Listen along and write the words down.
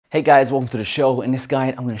Hey guys, welcome to the show. In this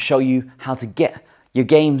guide, I'm going to show you how to get your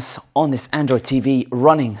games on this Android TV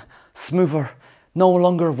running smoother. No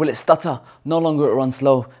longer will it stutter, no longer will it run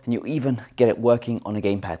slow, and you'll even get it working on a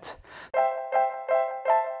gamepad.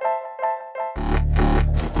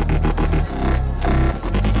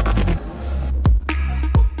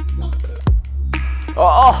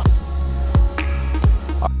 Oh!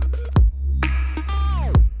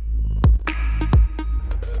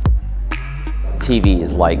 TV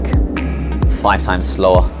is like 5 times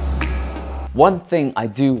slower. One thing I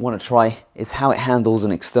do want to try is how it handles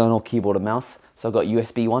an external keyboard and mouse. So I've got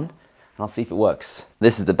USB one, and I'll see if it works.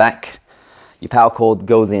 This is the back. Your power cord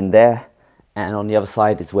goes in there, and on the other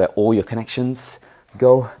side is where all your connections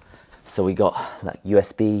go. So we got like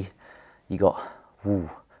USB, you got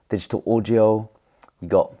digital audio, you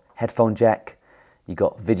got headphone jack, you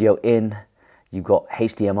got video in, you got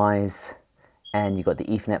HDMI's, and you got the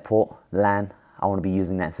Ethernet port, LAN. I want to be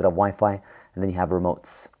using that instead of Wi-Fi, and then you have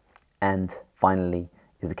remotes. And finally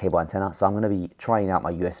is the cable antenna. So I'm going to be trying out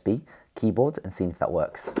my USB keyboard and seeing if that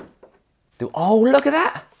works. Oh, look at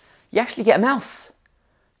that! You actually get a mouse.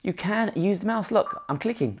 You can use the mouse. Look, I'm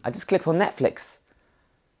clicking. I just clicked on Netflix.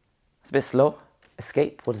 It's a bit slow.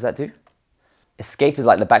 Escape, what does that do? Escape is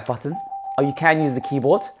like the back button. Oh, you can use the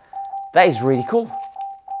keyboard. That is really cool.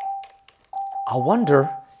 I wonder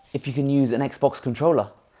if you can use an Xbox controller.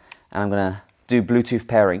 And I'm going to do Bluetooth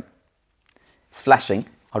pairing. It's flashing.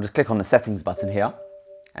 I'll just click on the settings button here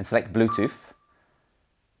and select Bluetooth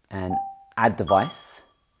and add device.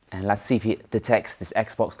 And let's see if it detects this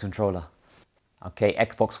Xbox controller. Okay,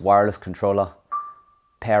 Xbox wireless controller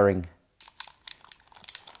pairing.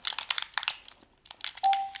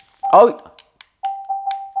 Oh,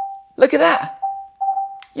 look at that.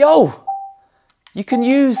 Yo, you can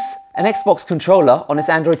use an Xbox controller on this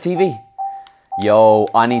Android TV. Yo,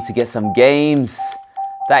 I need to get some games.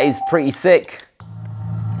 That is pretty sick.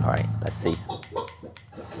 All right, let's see.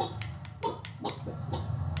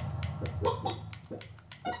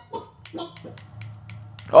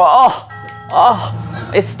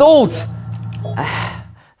 Oh, it stalled.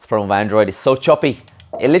 This problem with Android is so choppy.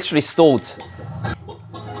 It literally stalled.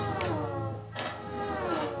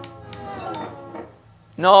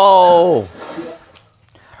 No.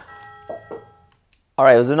 All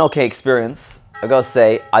right, it was an okay experience. I gotta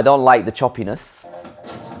say, I don't like the choppiness.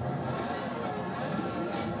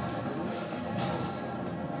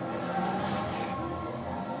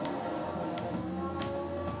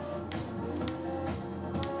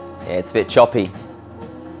 Yeah, it's a bit choppy.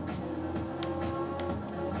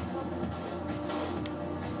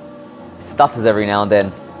 It stutters every now and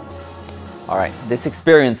then. All right, this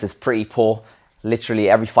experience is pretty poor. Literally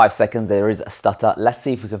every 5 seconds there is a stutter. Let's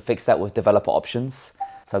see if we can fix that with developer options.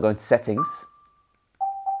 So I go into settings,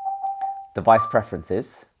 device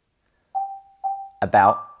preferences,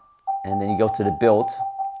 about, and then you go to the build,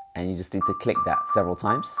 and you just need to click that several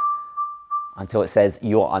times until it says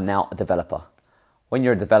you are now a developer. When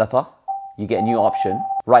you're a developer, you get a new option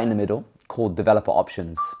right in the middle called developer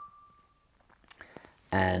options.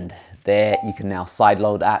 And there you can now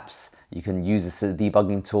sideload apps, you can use this as a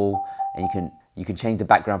debugging tool, and you can change the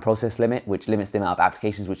background process limit, which limits the amount of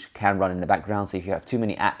applications which can run in the background. So if you have too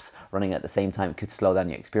many apps running at the same time, it could slow down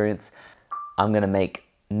your experience. I'm going to make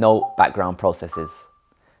no background processes.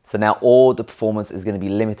 So now all the performance is going to be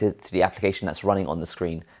limited to the application that's running on the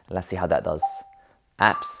screen. Let's see how that does.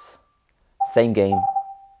 Apps, same game.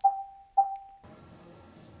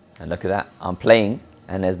 And look at that, I'm playing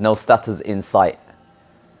and there's no stutters in sight.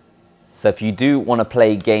 So if you do want to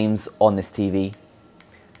play games on this TV,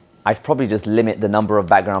 I'd probably just limit the number of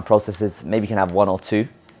background processes. Maybe you can have 1 or 2.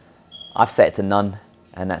 I've set it to none,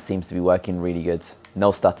 and that seems to be working really good.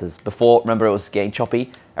 No stutters. Before, remember, it was getting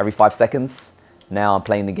choppy every 5 seconds. Now I'm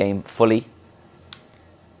playing the game fully,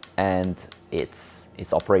 and it's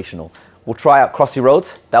operational. We'll try out Crossy Road.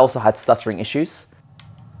 That also had stuttering issues.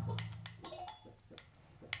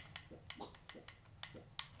 Look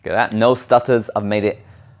at that, no stutters. I've made it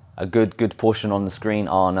a good portion on the screen.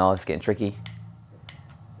 Oh no, it's getting tricky.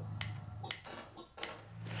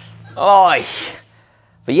 Oh,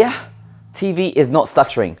 but yeah, TV is not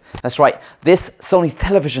stuttering. That's right, this Sony's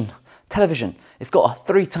television, it's got a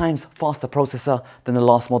 3 times faster processor than the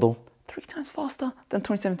last model. 3 times faster than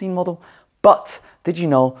 2017 model. But did you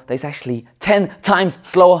know that it's actually 10 times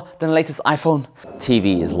slower than the latest iPhone?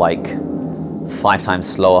 TV is like 5 times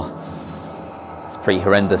slower. It's pretty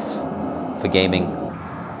horrendous for gaming.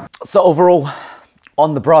 So overall,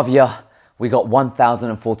 on the Bravia, we got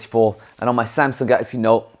 1044, and on my Samsung Galaxy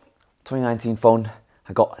Note 2019 phone,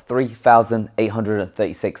 I got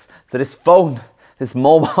 3,836. So this phone, this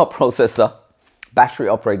mobile processor, battery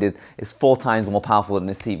operated, is 4 times more powerful than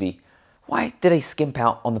this TV. Why did they skimp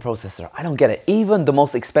out on the processor? I don't get it. Even the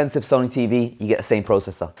most expensive Sony TV, you get the same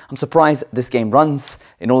processor. I'm surprised this game runs.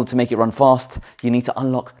 In order to make it run fast, you need to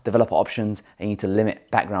unlock developer options and you need to limit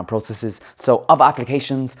background processes so other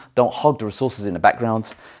applications don't hog the resources in the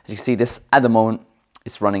background. As you can see, this at the moment,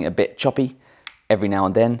 it's running a bit choppy every now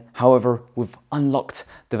and then. However, with unlocked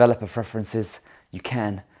developer preferences, you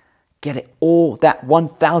can get it all, that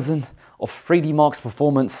 1000 of 3D Mark's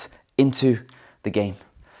performance into the game.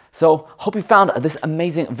 So, hope you found this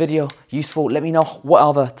amazing video useful. Let me know what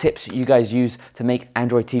other tips you guys use to make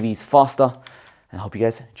Android TVs faster. And I hope you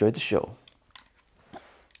guys enjoyed the show.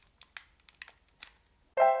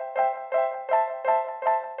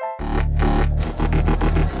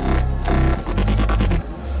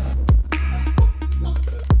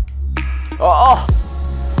 Oh!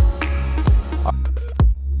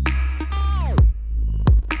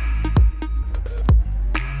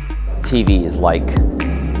 TV is like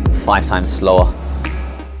 5 times slower.